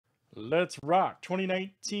Let's rock.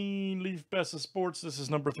 2019 Leaf Best of Sports. This is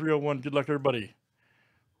number 301. Good luck, everybody.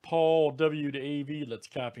 Paul W to AV. Let's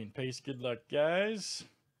copy and paste. Good luck, guys.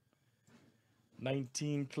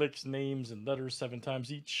 19 clicks, names, and letters 7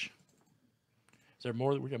 times each. Is there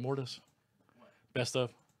more? We got more of this? What? Best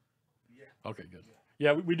of? Yeah. Okay, good.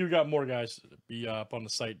 Yeah, we do got more, guys. Be up on the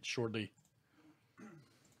site shortly.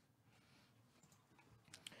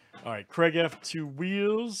 All right, Craig F. 2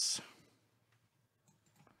 wheels.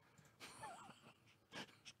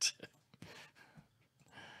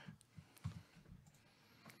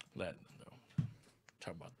 Let no.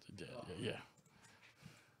 Talk about the yeah.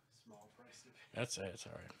 Small price to pay. That's all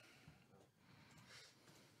right.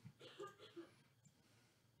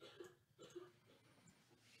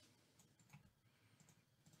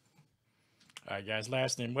 All right, guys.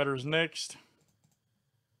 Last name letters next.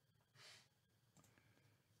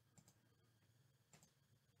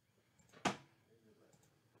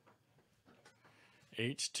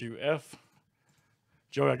 H to F.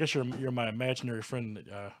 Joey, I guess you're my imaginary friend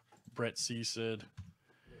that Brett C said.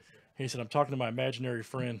 He said, I'm talking to my imaginary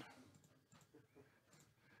friend.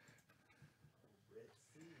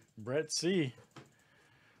 Brett C.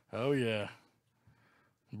 Oh, yeah.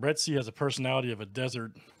 Brett C has a personality of a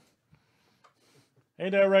desert.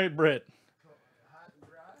 Ain't that right, Brett? Hot and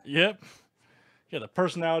dry? Yep. Yeah, the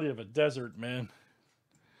personality of a desert, man.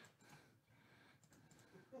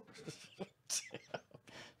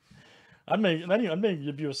 I may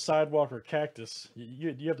give you a sidewalk or cactus.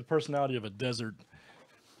 You have the personality of a desert.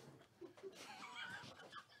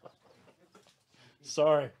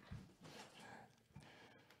 Sorry.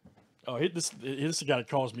 Oh, this is the guy that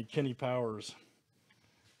calls me Kenny Powers.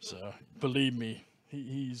 So believe me,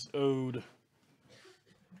 he's owed.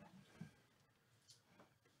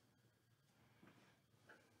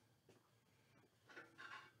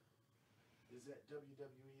 Is that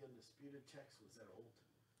WWE Undisputed text? Was that old?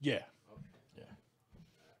 Yeah. Okay. Yeah.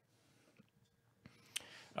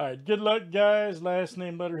 All right. Good luck, guys. Last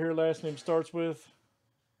name letter here. Last name starts with.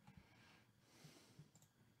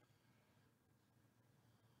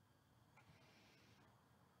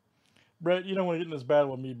 Brett, you don't want to get in this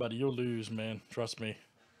battle with me, buddy. You'll lose, man. Trust me.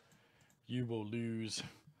 You will lose.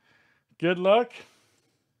 Good luck.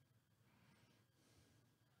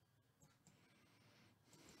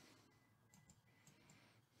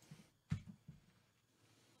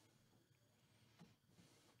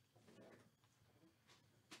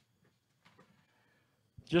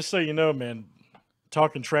 Just so you know, man,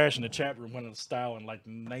 talking trash in the chat room went out of style in like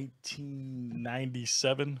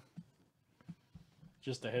 1997.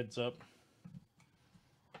 Just a heads up.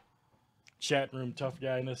 Chat room tough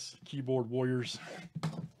guyness, keyboard warriors.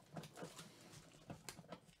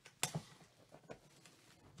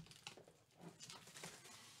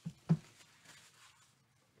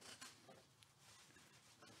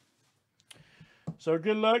 So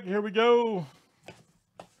good luck. Here we go.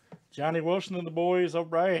 Johnny Wilson and the boys. All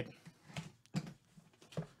right.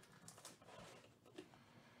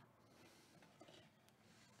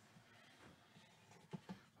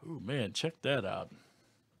 Oh, man, check that out.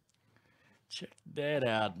 Check that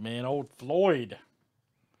out, man. Old Floyd.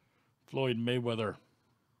 Floyd Mayweather.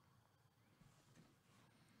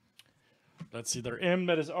 Let's see their M.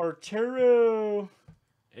 That is Arturo.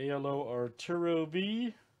 ALO Arturo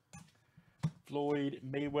V. Floyd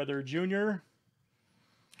Mayweather Jr.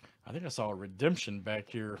 I think I saw a redemption back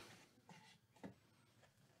here.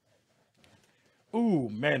 Ooh,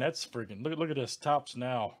 man, that's freaking. Look at this. Tops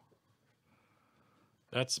now.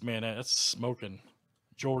 That's smoking.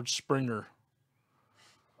 George Springer.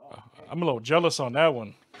 I'm a little jealous on that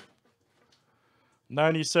one.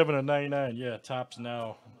 97 and 99. Yeah, tops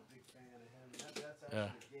now. I'm a big fan of him. That's Yeah.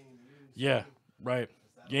 actually game used. Yeah, right.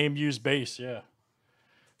 Game used base. Yeah.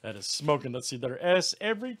 That is smoking. Let's see. Letter S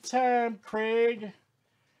every time, Craig.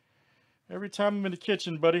 Every time I'm in the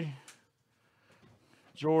kitchen, buddy.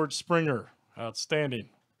 George Springer. Outstanding.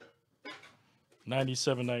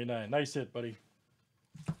 97, 99. Nice hit, buddy.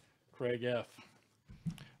 Craig F.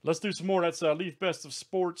 Let's do some more. That's Leaf Best of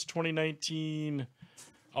Sports 2019.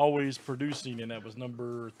 Always producing, and that was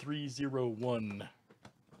number 301.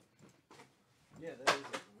 Yeah,